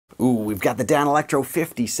Ooh, we've got the Danelectro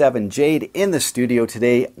 57 Jade in the studio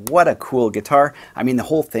today. What a cool guitar. I mean, the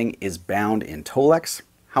whole thing is bound in Tolex.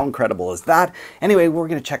 How incredible is that? Anyway, we're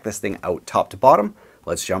going to check this thing out top to bottom.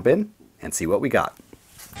 Let's jump in and see what we got.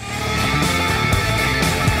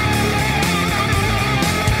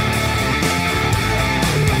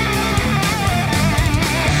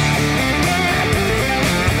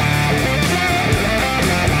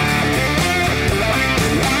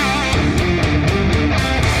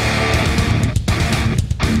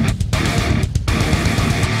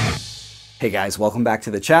 Hey guys, welcome back to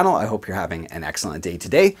the channel. I hope you're having an excellent day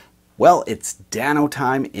today. Well, it's Dano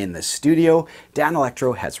time in the studio.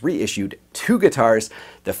 Danelectro has reissued two guitars,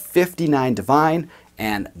 the 59 Divine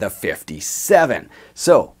and the 57.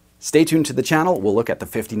 So stay tuned to the channel. We'll look at the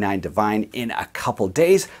 59 Divine in a couple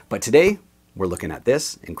days, but today we're looking at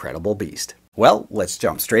this incredible beast. Well, let's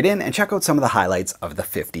jump straight in and check out some of the highlights of the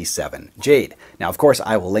 57 Jade. Now, of course,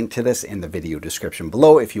 I will link to this in the video description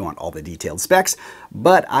below if you want all the detailed specs,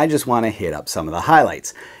 but I just want to hit up some of the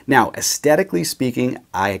highlights. Now, aesthetically speaking,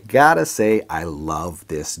 I gotta say I love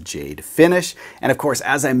this Jade finish. And of course,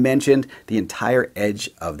 as I mentioned, the entire edge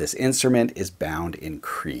of this instrument is bound in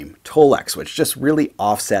cream Tolex, which just really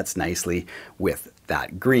offsets nicely with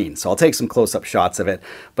that green. So I'll take some close-up shots of it.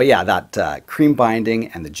 But yeah, that cream binding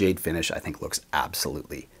and the Jade finish I think looks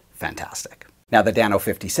absolutely fantastic. Now the Dano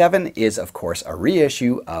 57 is of course a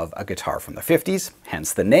reissue of a guitar from the 50s,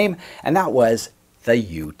 hence the name, and that was the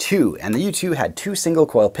U2. And the U2 had two single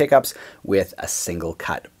coil pickups with a single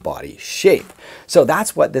cut body shape. So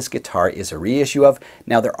that's what this guitar is a reissue of.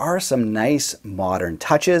 Now there are some nice modern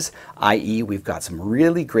touches, i.e. we've got some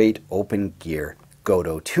really great open gear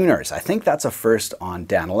Godot tuners. I think that's a first on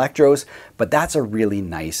Danelectros, but that's a really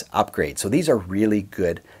nice upgrade. So these are really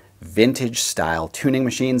good vintage style tuning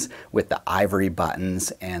machines with the ivory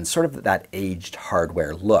buttons and sort of that aged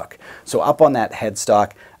hardware look. So up on that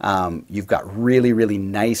headstock, you've got really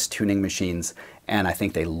nice tuning machines, and I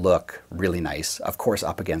think they look really nice, of course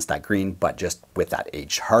up against that green, but just with that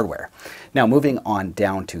aged hardware. Now moving on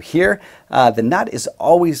down to here, the nut is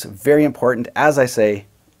always very important, as I say,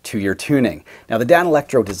 to your tuning. Now the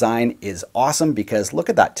Danelectro design is awesome because look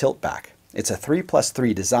at that tilt back. It's a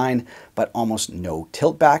 3+3 design, but almost no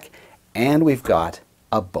tilt back, and we've got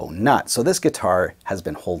a bone nut. So this guitar has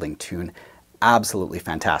been holding tune absolutely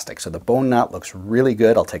fantastic. So the bone nut looks really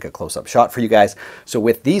good. I'll take a close-up shot for you guys. So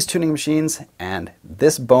with these tuning machines and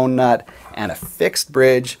this bone nut and a fixed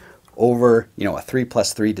bridge over, a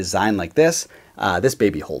 3+3 design like this, this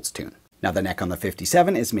baby holds tune. Now the neck on the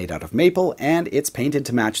 57 is made out of maple and it's painted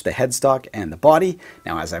to match the headstock and the body.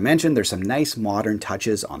 Now as I mentioned, there's some nice modern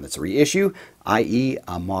touches on this reissue, i.e.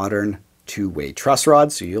 a modern two-way truss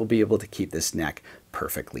rod, so you'll be able to keep this neck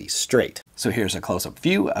perfectly straight. So here's a close-up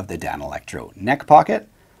view of the Danelectro neck pocket.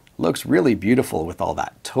 Looks really beautiful with all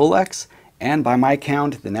that Tolex, and by my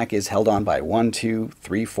count, the neck is held on by 1, 2,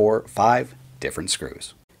 3, 4, 5 different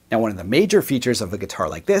screws. Now, one of the major features of a guitar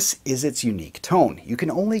like this is its unique tone. You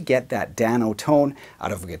can only get that Dano tone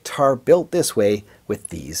out of a guitar built this way with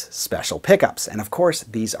these special pickups. And of course,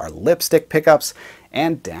 these are lipstick pickups,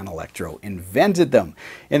 and Danelectro invented them.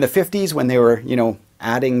 In the 50s, when they were,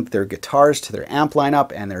 adding their guitars to their amp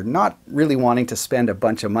lineup, and they're not really wanting to spend a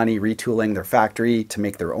bunch of money retooling their factory to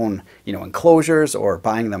make their own, enclosures or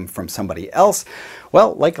buying them from somebody else.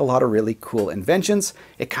 Well, like a lot of really cool inventions,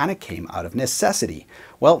 it kind of came out of necessity.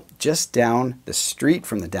 Well, just down the street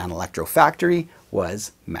from the Danelectro factory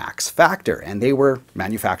was Max Factor, and they were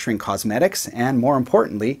manufacturing cosmetics and, more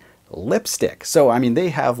importantly, lipstick. So I mean, they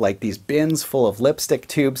have like these bins full of lipstick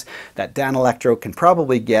tubes that Danelectro can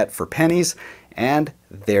probably get for pennies, and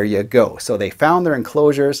there you go. So they found their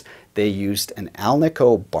enclosures. They used an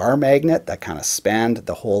Alnico bar magnet that kind of spanned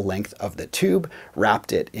the whole length of the tube,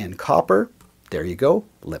 wrapped it in copper. There you go,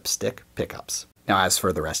 lipstick pickups. Now, as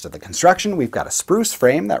for the rest of the construction, we've got a spruce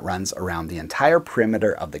frame that runs around the entire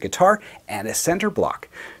perimeter of the guitar and a center block.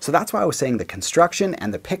 So that's why I was saying the construction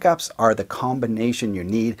and the pickups are the combination you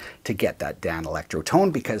need to get that Danelectro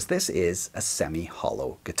tone, because this is a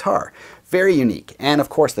semi-hollow guitar. Very unique. And of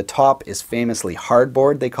course, the top is famously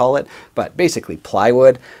hardboard, they call it, but basically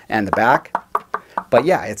plywood, and the back. But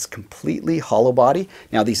yeah, it's completely hollow body.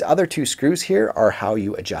 Now these other two screws here are how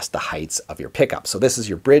you adjust the heights of your pickup. So this is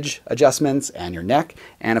your bridge adjustments and your neck.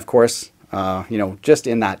 And of course, just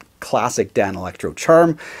in that classic Danelectro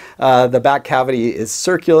charm, the back cavity is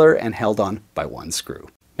circular and held on by one screw.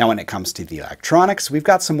 Now when it comes to the electronics, we've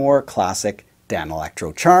got some more classic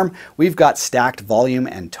Danelectro charm. We've got stacked volume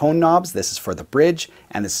and tone knobs. This is for the bridge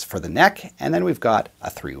and this is for the neck. And then we've got a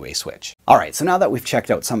 3-way switch. All right, so now that we've checked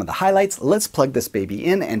out some of the highlights, let's plug this baby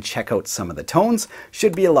in and check out some of the tones.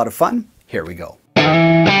 Should be a lot of fun. Here we go.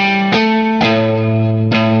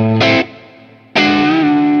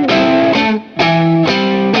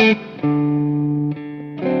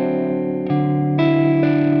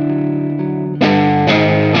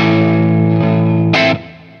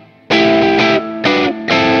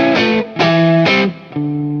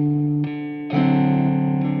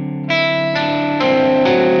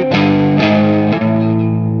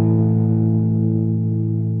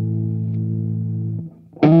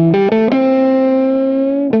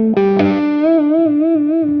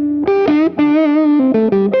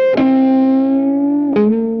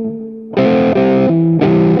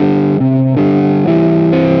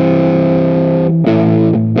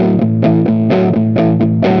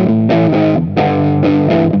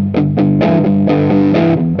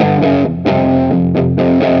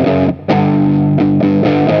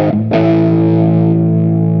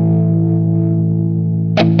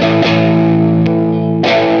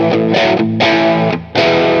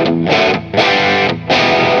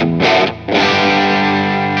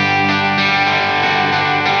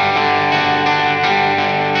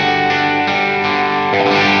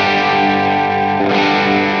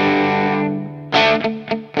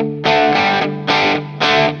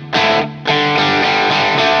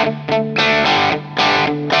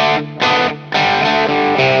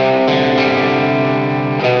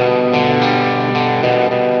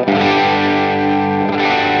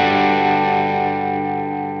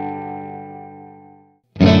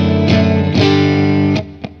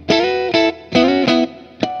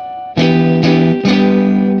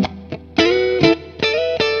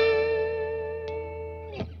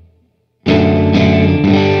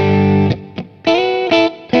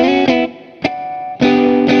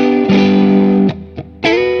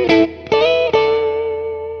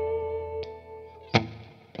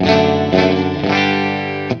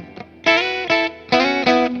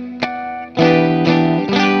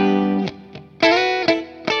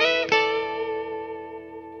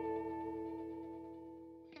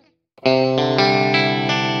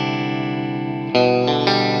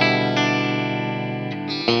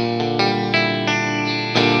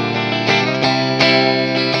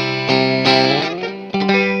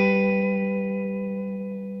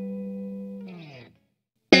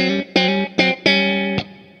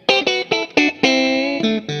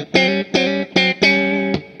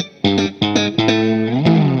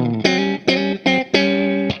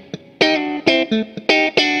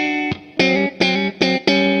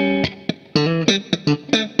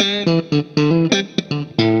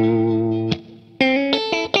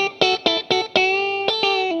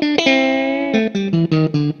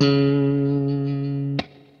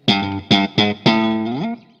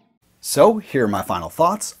 So here are my final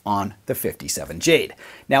thoughts on the 57 Jade.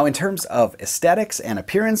 Now in terms of aesthetics and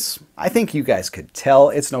appearance, I think you guys could tell,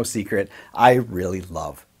 it's no secret, I really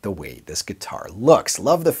love the way this guitar looks.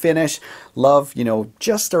 Love the finish, love,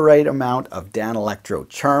 just the right amount of Danelectro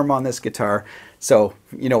charm on this guitar. So,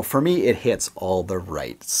 for me, it hits all the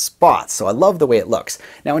right spots. So I love the way it looks.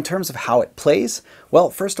 Now, in terms of how it plays, well,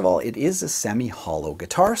 first of all, it is a semi-hollow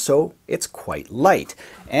guitar, so it's quite light.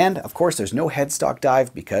 And of course, there's no headstock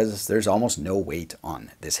dive because there's almost no weight on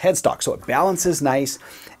this headstock. So it balances nice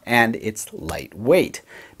and it's lightweight.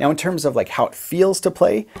 Now, in terms of how it feels to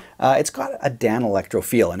play, it's got a Danelectro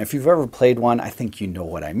feel. And if you've ever played one, I think you know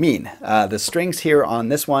what I mean. The strings here on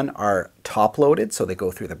this one are top loaded, so they go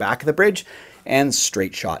through the back of the bridge, and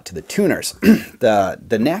straight shot to the tuners.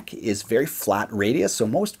 The neck is very flat radius, so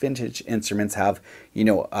most vintage instruments have,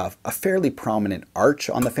 a fairly prominent arch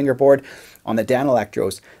on the fingerboard. On the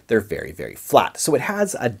Danelectros, they're very, very flat. So it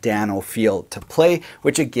has a Dano feel to play,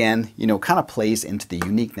 which again, kind of plays into the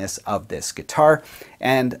uniqueness of this guitar.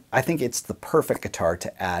 And I think it's the perfect guitar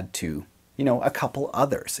to add to a couple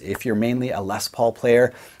others. If you're mainly a Les Paul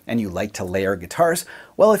player and you like to layer guitars,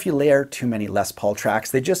 well, if you layer too many Les Paul tracks,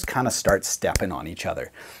 they just kind of start stepping on each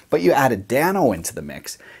other. But you add a Dano into the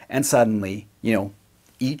mix and suddenly,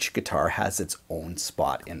 each guitar has its own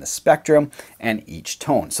spot in the spectrum and each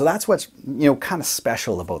tone. So that's what's, kind of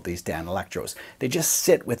special about these Danelectros. They just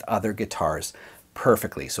sit with other guitars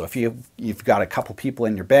perfectly. So if you've got a couple people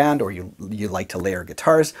in your band or you like to layer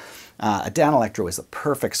guitars, a Danelectro is the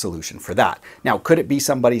perfect solution for that. Now, could it be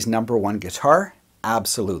somebody's #1 guitar?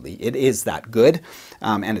 Absolutely, it is that good,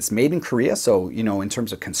 and it's made in Korea, so you know, in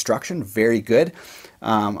terms of construction, very good.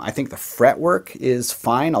 I think the fretwork is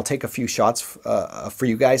fine. I'll take a few shots for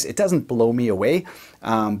you guys. It doesn't blow me away,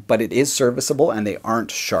 but it is serviceable and they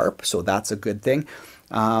aren't sharp, so that's a good thing.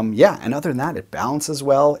 Yeah, and other than that, it balances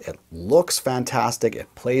well, it looks fantastic,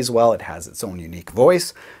 it plays well, it has its own unique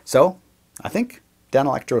voice. So I think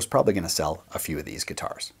Danelectro is probably going to sell a few of these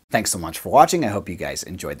guitars. Thanks so much for watching. I hope you guys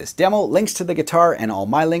enjoyed this demo. Links to the guitar and all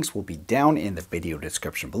my links will be down in the video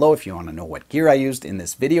description below. If you want to know what gear I used in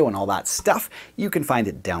this video and all that stuff, you can find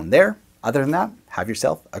it down there. Other than that, have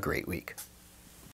yourself a great week.